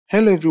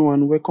Hello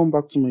everyone, welcome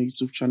back to my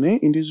YouTube channel.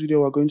 In this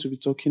video, we're going to be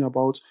talking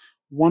about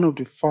one of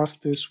the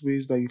fastest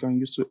ways that you can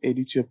use to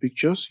edit your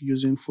pictures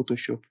using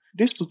Photoshop.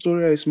 This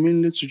tutorial is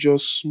mainly to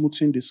just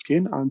smoothen the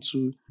skin and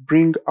to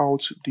bring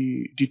out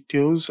the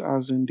details,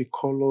 as in the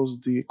colors,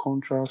 the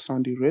contrast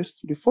and the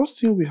rest. The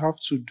first thing we have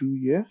to do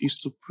here is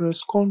to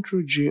press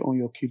Ctrl J on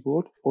your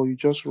keyboard, or you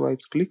just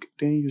right click,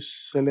 then you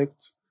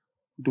select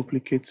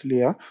duplicate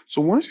layer.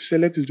 So once you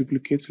select the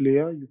duplicate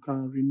layer, you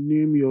can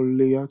rename your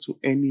layer to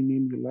any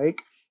name you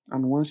like.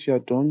 And once you're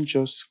done,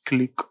 just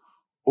click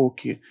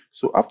OK.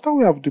 So after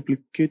we have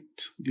duplicated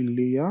the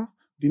layer,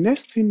 the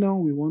next thing now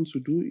we want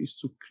to do is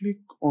to click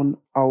on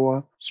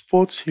our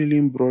spot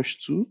healing brush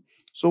tool.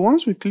 So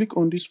once we click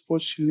on this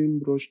spot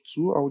healing brush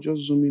tool, I'll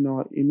just zoom in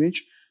our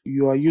image.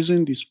 You are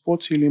using the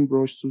spot healing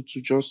brush tool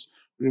to just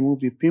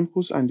remove the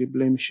pimples and the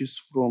blemishes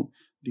from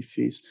the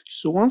face.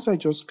 So once I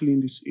just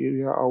clean this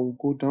area, I will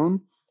go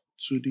down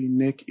to the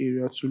neck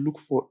area to look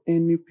for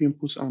any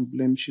pimples and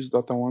blemishes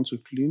that I want to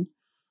clean.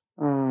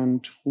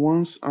 And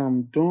once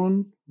I'm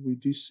done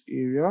with this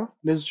area,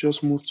 let's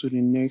just move to the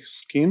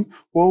next skin.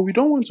 Well, we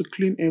don't want to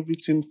clean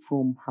everything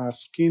from her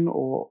skin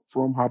or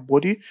from her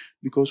body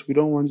because we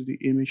don't want the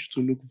image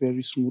to look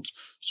very smooth.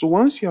 So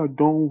once you are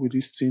done with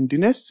this thing, the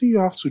next thing you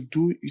have to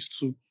do is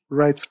to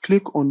right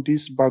click on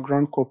this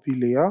background copy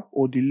layer,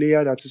 or the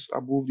layer that is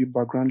above the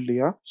background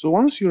layer. So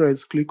once you right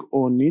click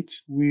on it,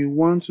 we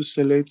want to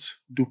select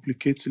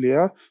duplicate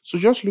layer. So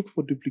just look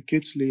for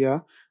duplicate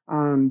layer,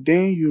 and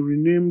then you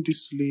rename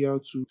this layer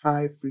to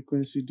high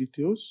frequency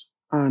details.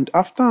 And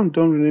after I'm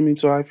done renaming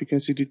to high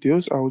frequency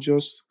details, I'll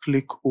just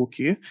click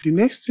OK. The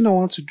next thing I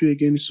want to do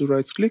again is to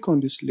right click on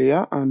this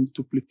layer and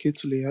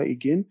duplicate layer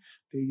again.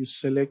 Then you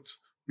select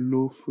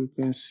low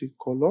frequency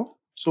color.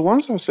 So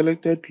once I've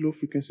selected low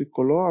frequency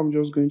color, I'm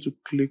just going to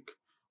click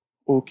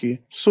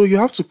OK. So you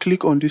have to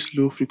click on this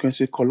low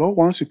frequency color.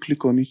 Once you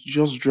click on it,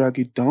 just drag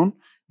it down.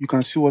 You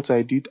can see what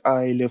I did.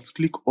 I left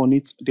click on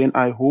it, then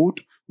I hold,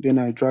 then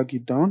I drag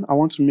it down. I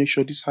want to make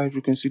sure this high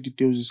frequency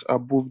details is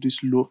above this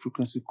low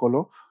frequency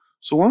color.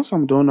 So once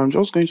I'm done, I'm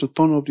just going to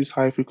turn off this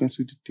high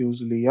frequency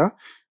details layer.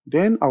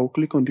 Then I'll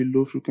click on the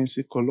low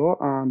frequency color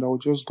and I'll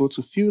just go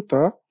to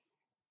filter.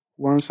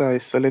 Once I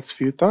select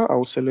filter,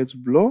 I'll select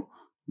blur.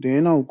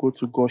 Then I'll go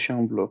to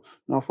Gaussian blur.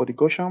 Now for the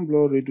Gaussian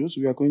blur radius,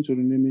 we are going to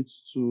rename it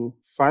to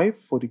 5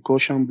 for the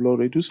Gaussian blur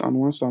radius. And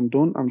once I'm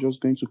done, I'm just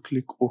going to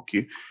click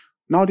OK.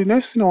 Now the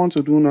next thing I want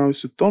to do now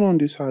is to turn on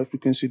this high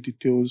frequency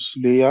details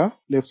layer,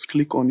 left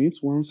click on it.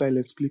 Once I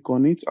left click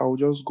on it, I'll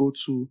just go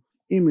to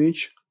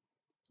image,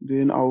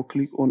 then I'll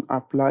click on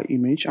apply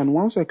image. And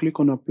once I click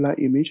on apply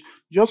image,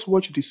 just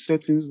watch the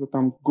settings that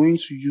I'm going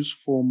to use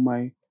for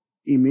my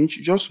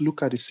image. Just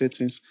look at the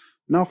settings.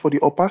 Now for the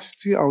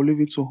opacity, I'll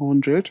leave it to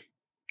 100.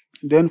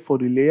 Then for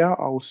the layer,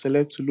 I'll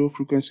select low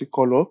frequency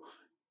color.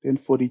 Then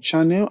for the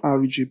channel,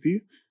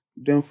 RGB.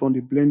 Then for the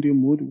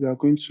blending mode, we are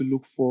going to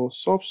look for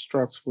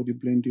subtract for the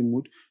blending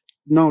mode.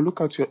 Now look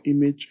at your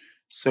image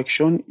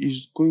section,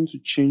 is going to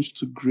change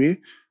to gray.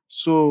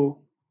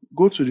 So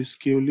go to the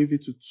scale, leave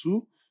it to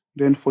 2.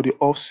 Then for the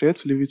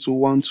offset, leave it to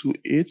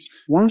 128.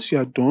 Once you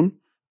are done,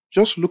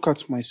 just look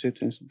at my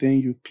settings, then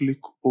you click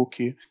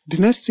OK. The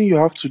next thing you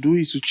have to do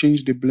is to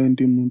change the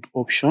blending mode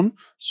option.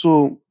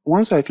 So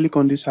once I click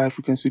on this high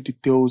frequency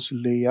details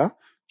layer,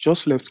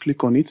 just left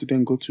click on it,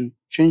 then go to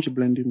change the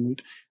blending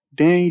mode.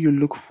 Then you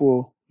look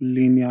for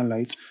linear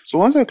light. So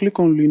once I click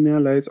on linear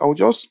light, I'll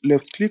just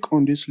left click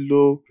on this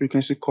low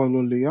frequency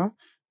color layer.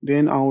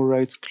 Then I'll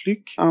right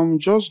click. I'm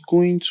just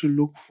going to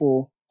look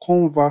for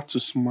convert to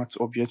smart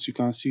object. You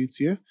can see it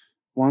here.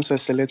 Once I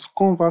select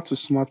convert to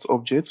smart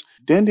object,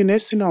 then the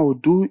next thing I will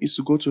do is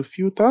to go to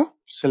filter,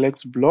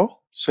 select blur,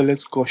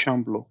 select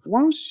Gaussian blur.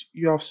 Once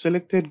you have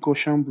selected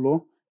Gaussian blur,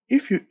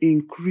 if you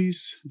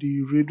increase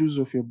the radius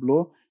of your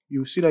blur,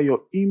 you'll see that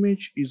your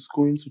image is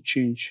going to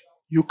change.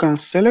 You can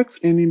select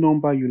any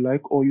number you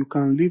like, or you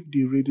can leave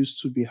the radius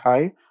to be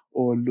high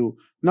or low.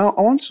 Now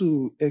I want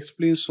to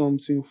explain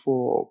something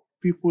for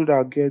people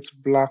that get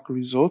black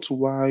results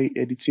while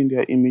editing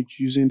their image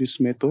using this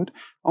method.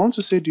 I want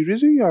to say the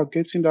reason you are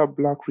getting that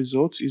black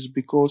result is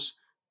because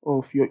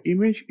of your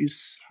image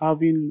is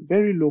having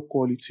very low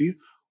quality,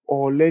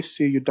 or let's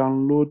say you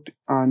download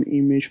an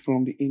image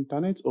from the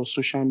internet or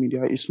social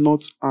media. It's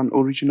not an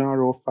original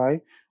raw file,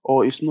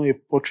 or it's not a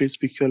portrait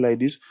picture like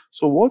this.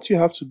 So what you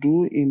have to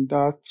do in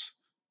that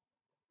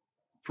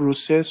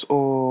process,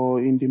 or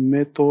in the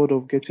method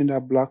of getting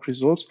that black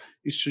result,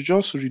 is to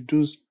just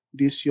reduce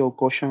this your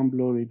Gaussian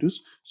blur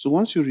radius. So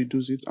once you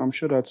reduce it, I'm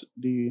sure that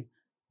the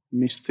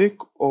mistake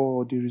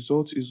or the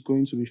result is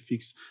going to be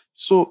fixed.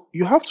 So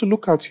you have to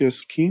look at your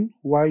skin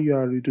while you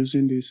are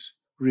reducing this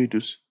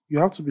radius. You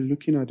have to be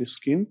looking at the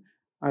skin.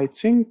 I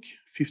think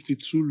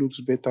 52 looks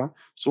better.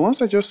 So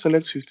once I just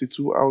select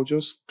 52, I'll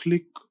just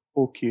click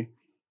OK.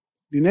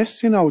 The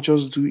next thing I'll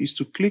just do is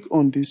to click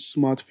on this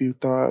smart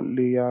filter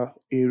layer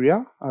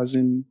area, as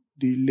in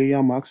the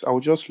layer marks. I'll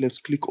just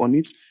left click on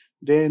it.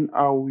 Then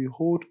I will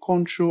hold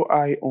Ctrl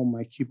I on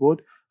my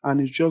keyboard,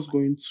 and it's just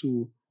going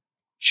to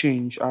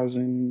change, as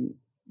in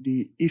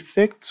the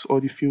effect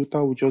or the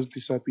filter will just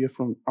disappear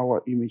from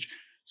our image.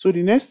 So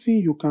the next thing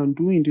you can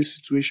do in this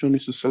situation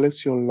is to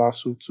select your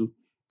lasso tool.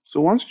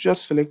 So once you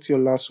just select your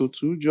lasso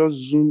tool, just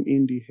zoom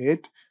in the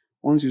head.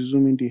 Once you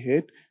zoom in the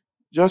head,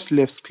 just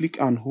left click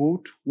and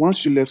hold.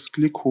 Once you left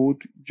click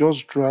hold,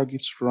 just drag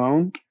it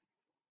round.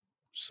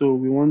 So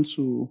we want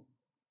to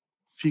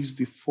fix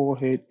the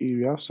forehead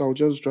area. So I'll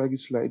just drag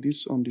it like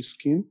this on the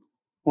skin.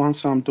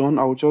 Once I'm done,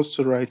 I'll just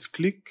right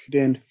click,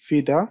 then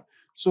fader.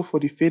 So for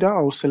the fader,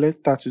 I'll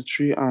select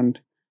 33 and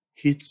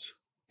hit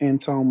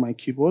enter on my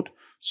keyboard.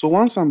 So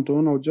once I'm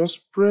done, I'll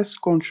just press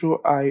Ctrl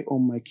I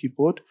on my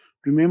keyboard.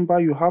 Remember,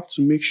 you have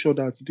to make sure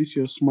that this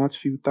your smart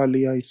filter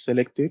layer is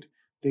selected.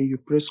 Then you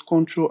press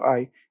Ctrl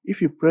I.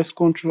 If you press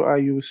Ctrl I,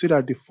 you will see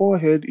that the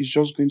forehead is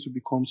just going to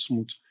become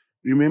smooth.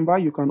 Remember,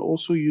 you can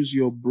also use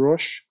your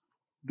brush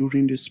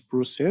during this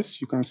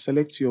process. You can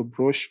select your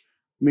brush,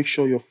 make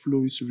sure your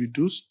flow is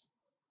reduced.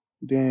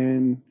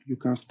 Then you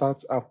can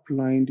start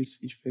applying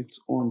this effect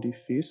on the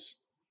face.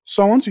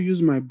 So I want to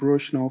use my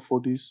brush now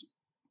for this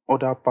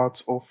other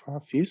part of her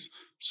face.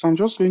 So I'm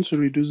just going to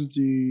reduce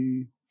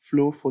the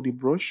flow for the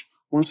brush.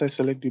 Once I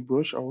select the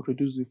brush, I'll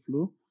reduce the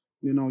flow.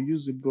 Then I'll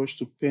use the brush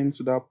to paint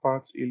that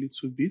part a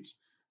little bit.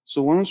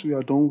 So once we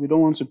are done, we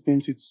don't want to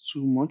paint it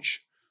too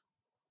much.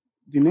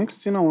 The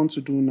next thing I want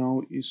to do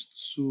now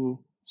is to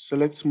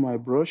select my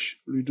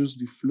brush, reduce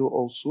the flow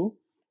also.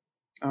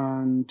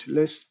 And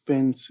let's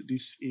paint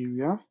this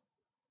area.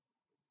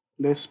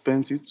 Let's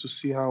paint it to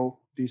see how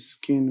the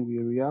skin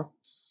will react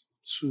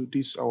to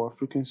this our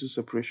frequency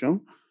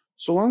separation.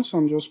 So once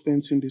I'm just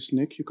painting this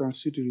neck, you can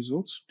see the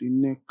results. The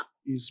neck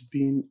is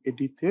being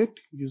edited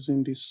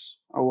using this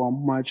our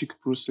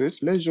magic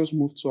process. Let's just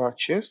move to our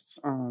chest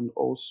and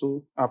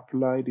also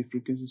apply the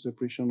frequency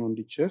separation on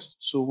the chest.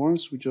 So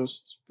once we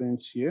just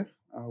paint here,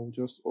 I will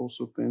just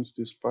also paint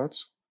this part.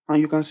 And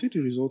you can see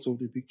the result of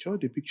the picture.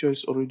 The picture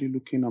is already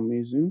looking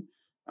amazing.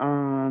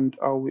 And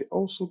I will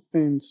also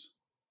paint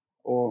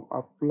or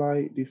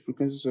apply the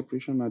frequency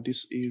separation at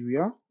this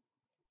area.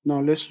 Now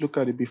let's look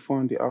at the before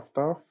and the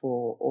after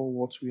for all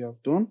what we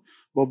have done.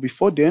 But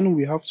before then,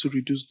 we have to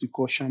reduce the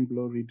Gaussian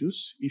blur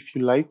reduce. If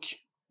you like,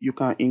 you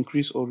can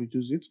increase or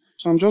reduce it.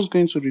 So I'm just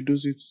going to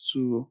reduce it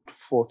to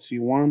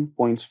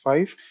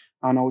 41.5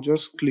 and I'll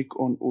just click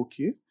on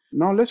OK.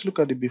 Now let's look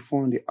at the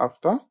before and the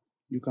after.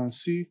 You can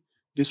see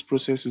this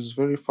process is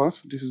very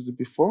fast. This is the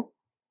before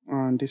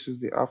and this is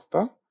the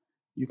after.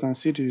 You can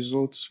see the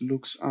results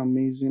looks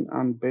amazing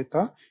and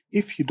better.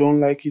 If you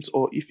don't like it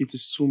or if it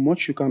is too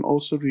much, you can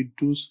also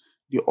reduce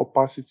the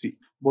opacity.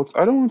 But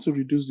I don't want to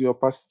reduce the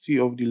opacity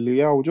of the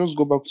layer. I'll just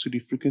go back to the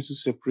frequency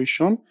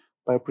separation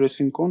by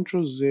pressing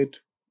Ctrl Z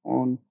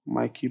on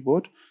my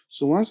keyboard.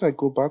 So once I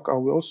go back, I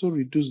will also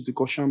reduce the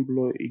Gaussian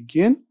blur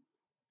again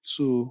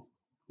to,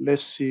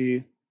 let's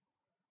say,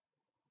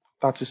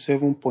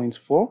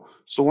 37.4.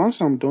 So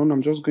once I'm done,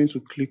 I'm just going to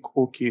click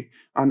OK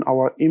and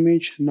our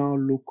image now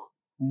look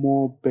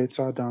more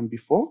better than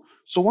before.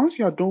 So once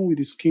you are done with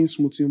the skin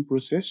smoothing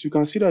process, you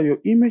can see that your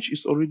image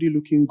is already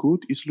looking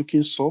good. It's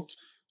looking soft.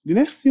 The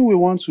next thing we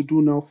want to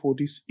do now for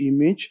this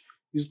image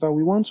is that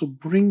we want to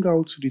bring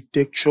out the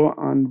texture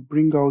and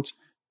bring out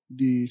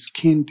the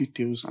skin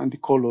details and the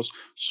colors.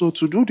 So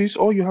to do this,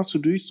 all you have to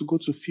do is to go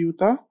to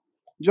filter,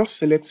 just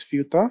select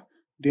filter,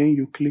 then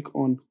you click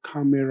on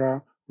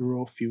camera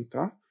raw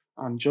filter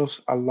and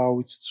just allow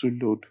it to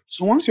load.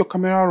 So once your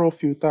camera raw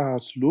filter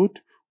has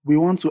loaded, we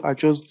want to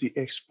adjust the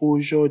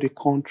exposure, the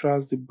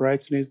contrast, the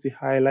brightness, the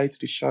highlight,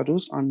 the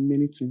shadows, and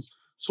many things.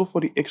 So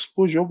for the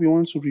exposure, we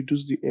want to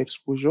reduce the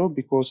exposure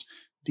because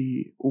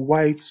the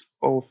white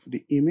of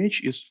the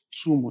image is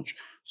too much.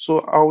 So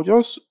I'll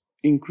just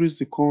increase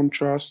the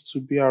contrast to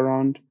be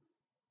around,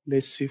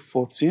 let's say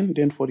 14.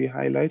 Then for the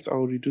highlight,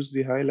 I'll reduce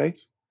the highlight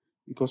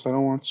because I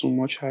don't want too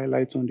much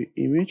highlight on the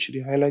image.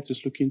 The highlight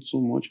is looking too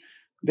much.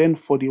 Then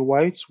for the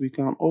white, we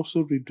can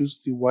also reduce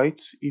the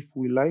white if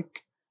we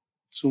like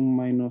to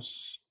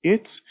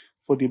 -8.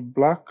 For the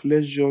black,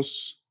 let's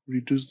just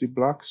reduce the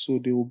black so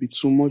there will be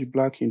too much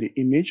black in the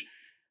image.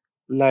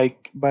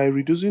 Like by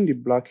reducing the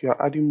black, you're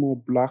adding more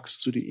blacks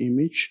to the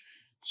image.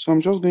 So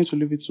I'm just going to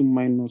leave it to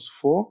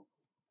 -4.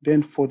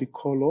 Then for the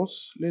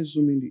colors, let's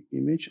zoom in the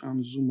image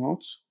and zoom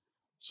out.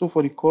 So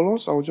for the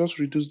colors, I'll just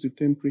reduce the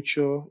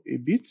temperature a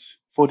bit.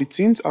 For the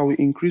tint, I will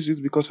increase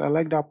it because I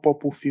like that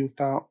purple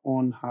filter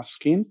on her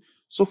skin.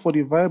 So for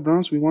the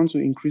vibrance, we want to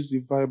increase the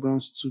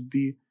vibrance to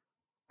be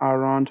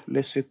around,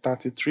 let's say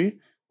 33.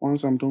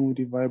 Once I'm done with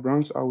the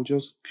vibrance, I will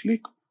just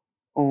click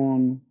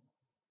on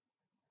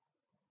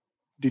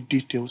the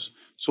details.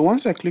 So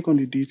once I click on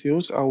the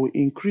details, I will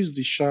increase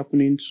the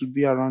sharpening to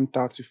be around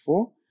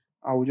 34.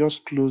 I will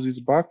just close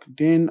it back.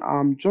 Then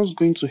I'm just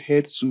going to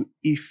head to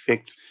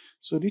effect.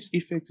 So this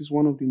effect is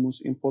one of the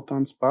most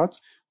important parts.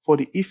 For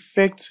the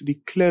effect, the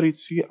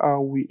clarity, I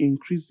will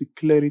increase the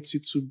clarity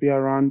to be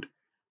around,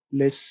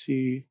 let's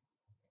say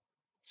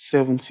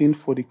 17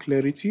 for the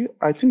clarity.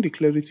 I think the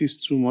clarity is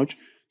too much.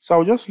 So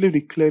I'll just leave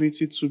the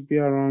clarity to be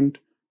around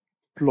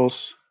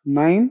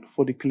 +9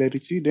 for the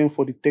clarity. Then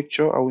for the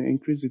texture, I will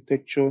increase the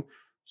texture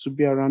to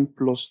be around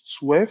plus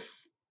 12.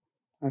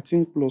 I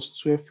think plus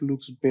 12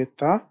 looks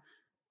better.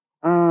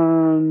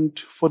 And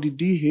for the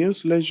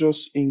details, let's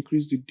just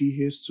increase the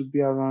details to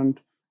be around,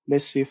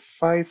 let's say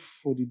 5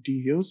 for the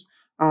details.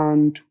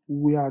 And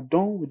we are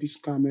done with this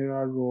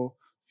camera raw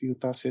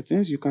filter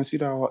settings. You can see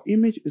that our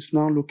image is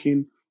now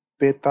looking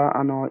better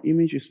and our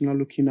image is now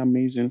looking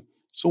amazing.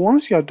 So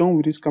once you are done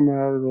with this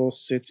camera raw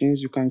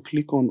settings, you can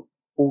click on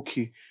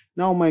OK.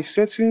 Now my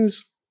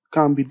settings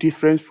can be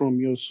different from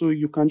yours, so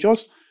you can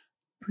just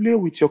play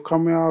with your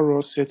camera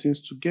raw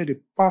settings to get the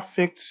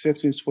perfect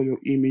settings for your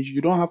image.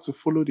 You don't have to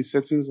follow the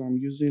settings I'm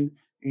using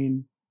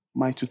in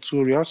my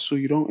tutorial, so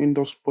you don't end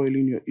up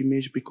spoiling your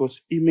image,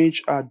 because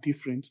images are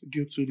different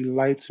due to the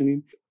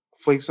lighting.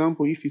 For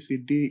example, if it's a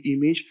day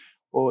image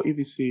or if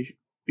it's a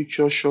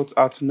picture shot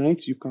at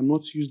night, you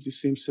cannot use the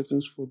same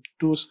settings for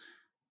those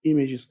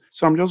images.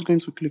 So I'm just going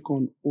to click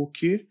on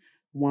OK.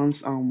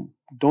 Once I'm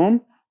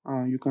done,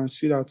 you can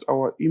see that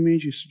our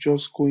image is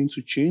just going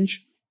to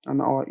change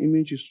and our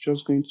image is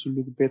just going to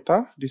look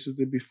better. This is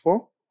the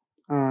before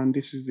and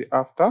this is the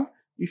after.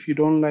 If you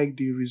don't like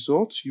the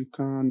results, you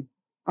can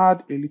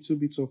add a little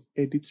bit of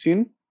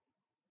editing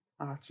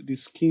at the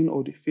skin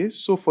or the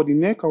face. So for the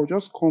neck, I'll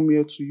just come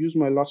here to use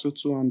my lasso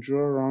tool and draw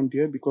around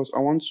there, because I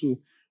want to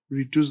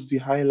reduce the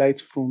highlight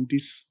from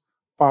this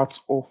part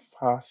of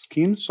her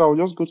skin. So I'll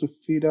just go to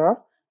fader,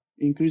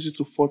 increase it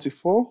to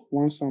 44.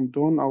 Once I'm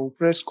done, I will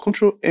press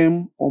Ctrl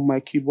M on my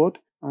keyboard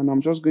and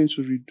I'm just going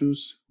to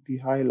reduce the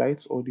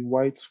highlights or the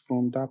whites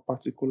from that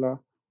particular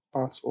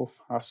part of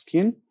her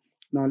skin.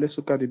 Now let's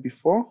look at the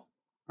before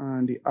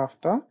and the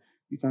after.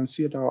 You can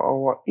see that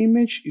our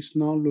image is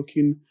now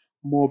looking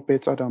more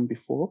better than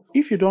before.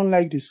 If you don't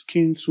like the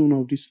skin tone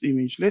of this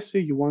image, let's say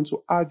you want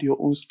to add your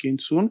own skin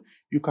tone,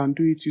 you can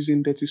do it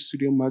using Dirty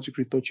Studio Magic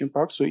Retouching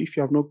Pack. So if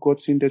you have not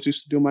gotten Dirty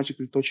Studio Magic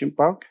Retouching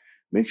Pack,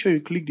 make sure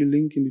you click the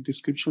link in the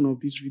description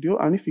of this video.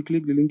 And if you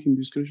click the link in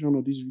the description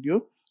of this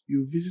video,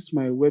 you visit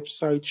my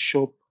website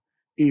shop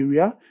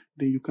area,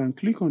 then you can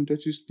click on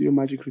Dirty Studio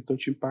Magic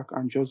Retouching Pack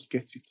and just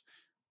get it.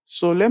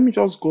 So let me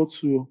just go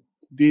to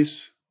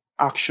this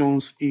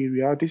actions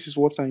area. This is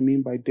what I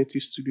mean by Dirty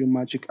Studio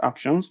Magic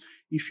actions.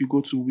 If you go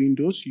to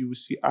Windows, you will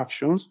see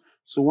actions.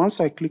 So once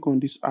I click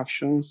on these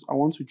actions, I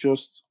want to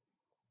just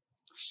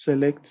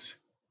select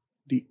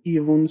the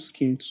even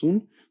skin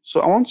tone.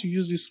 So I want to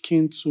use this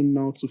skin tone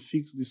now to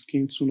fix the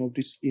skin tone of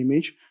this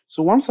image.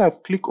 So once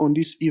I've clicked on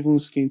this even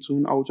skin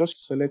tone, I'll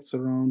just select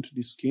around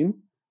the skin.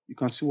 You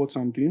can see what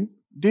I'm doing.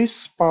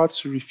 This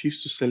part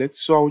refused to select,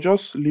 so I'll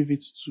just leave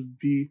it to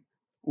be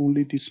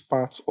only this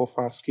part of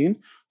our skin.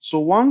 So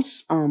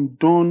once I'm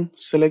done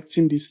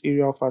selecting this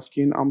area of our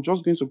skin, I'm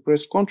just going to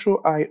press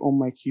Ctrl I on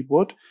my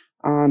keyboard.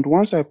 And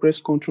once I press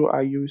Ctrl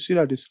I, you will see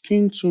that the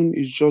skin tone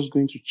is just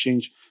going to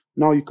change.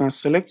 Now you can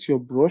select your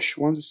brush.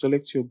 Once you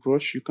select your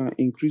brush, you can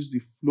increase the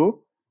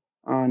flow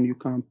and you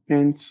can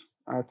paint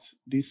at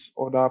this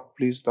other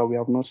place that we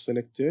have not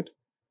selected.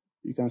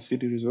 You can see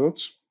the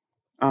results.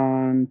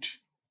 And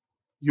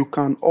you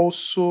can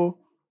also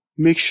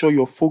make sure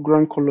your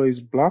foreground color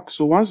is black.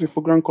 So once the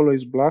foreground color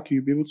is black,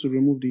 you'll be able to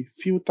remove the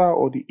filter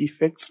or the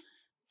effect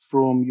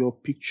from your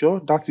picture.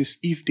 That is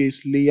if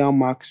there's layer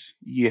marks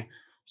here.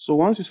 So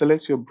once you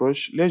select your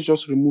brush, let's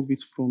just remove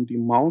it from the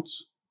mouth.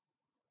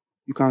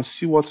 You can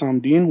see what I'm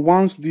doing.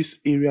 Once this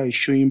area is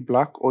showing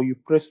black, or you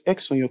press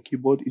X on your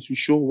keyboard, it will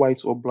show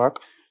white or black.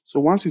 So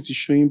once it is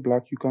showing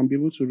black, you can be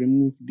able to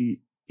remove the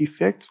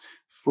effect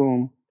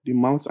from the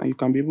mouth and you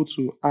can be able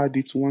to add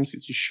it once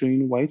it is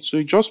showing white. So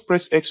you just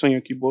press X on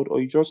your keyboard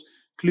or you just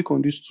click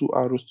on these two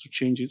arrows to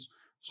change it.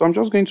 So I'm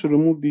just going to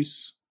remove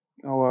this,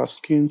 our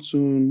skin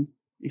tone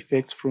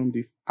effect from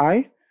the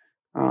eye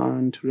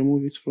and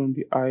remove it from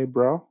the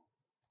eyebrow.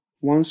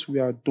 Once we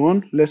are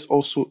done, let's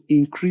also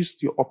increase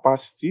the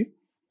opacity.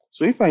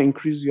 So if I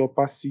increase the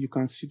opacity, you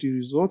can see the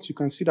results. You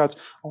can see that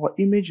our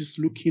image is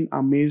looking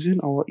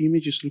amazing. Our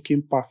image is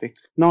looking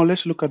perfect. Now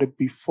let's look at the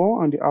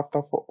before and the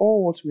after for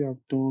all what we have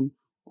done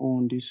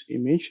on this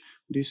image.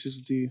 This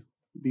is the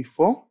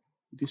before,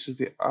 this is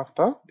the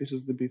after, this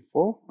is the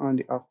before and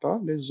the after.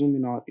 Let's zoom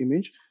in our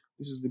image.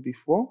 This is the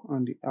before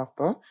and the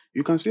after.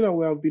 You can see that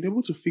we have been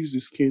able to fix the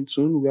skin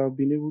tone. We have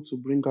been able to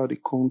bring out the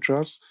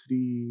contrast,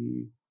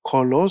 the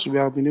colors. We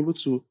have been able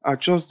to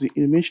adjust the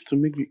image to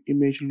make the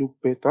image look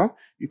better.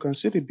 You can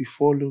see the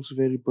before looks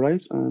very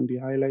bright and the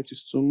highlight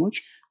is too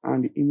much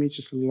and the image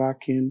is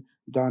lacking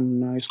that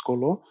nice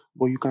color.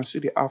 But you can see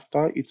the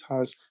after, it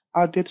has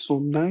added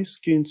some nice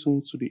skin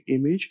tone to the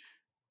image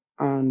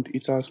and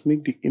it has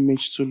made the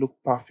image to look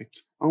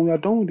perfect. And we are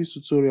done with this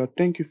tutorial.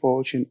 Thank you for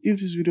watching. If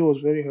this video was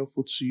very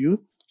helpful to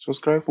you,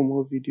 subscribe for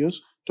more videos,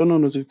 turn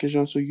on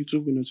notifications so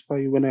YouTube will notify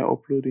you when I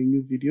upload a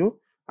new video,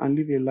 and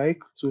leave a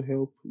like to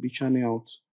help the channel out.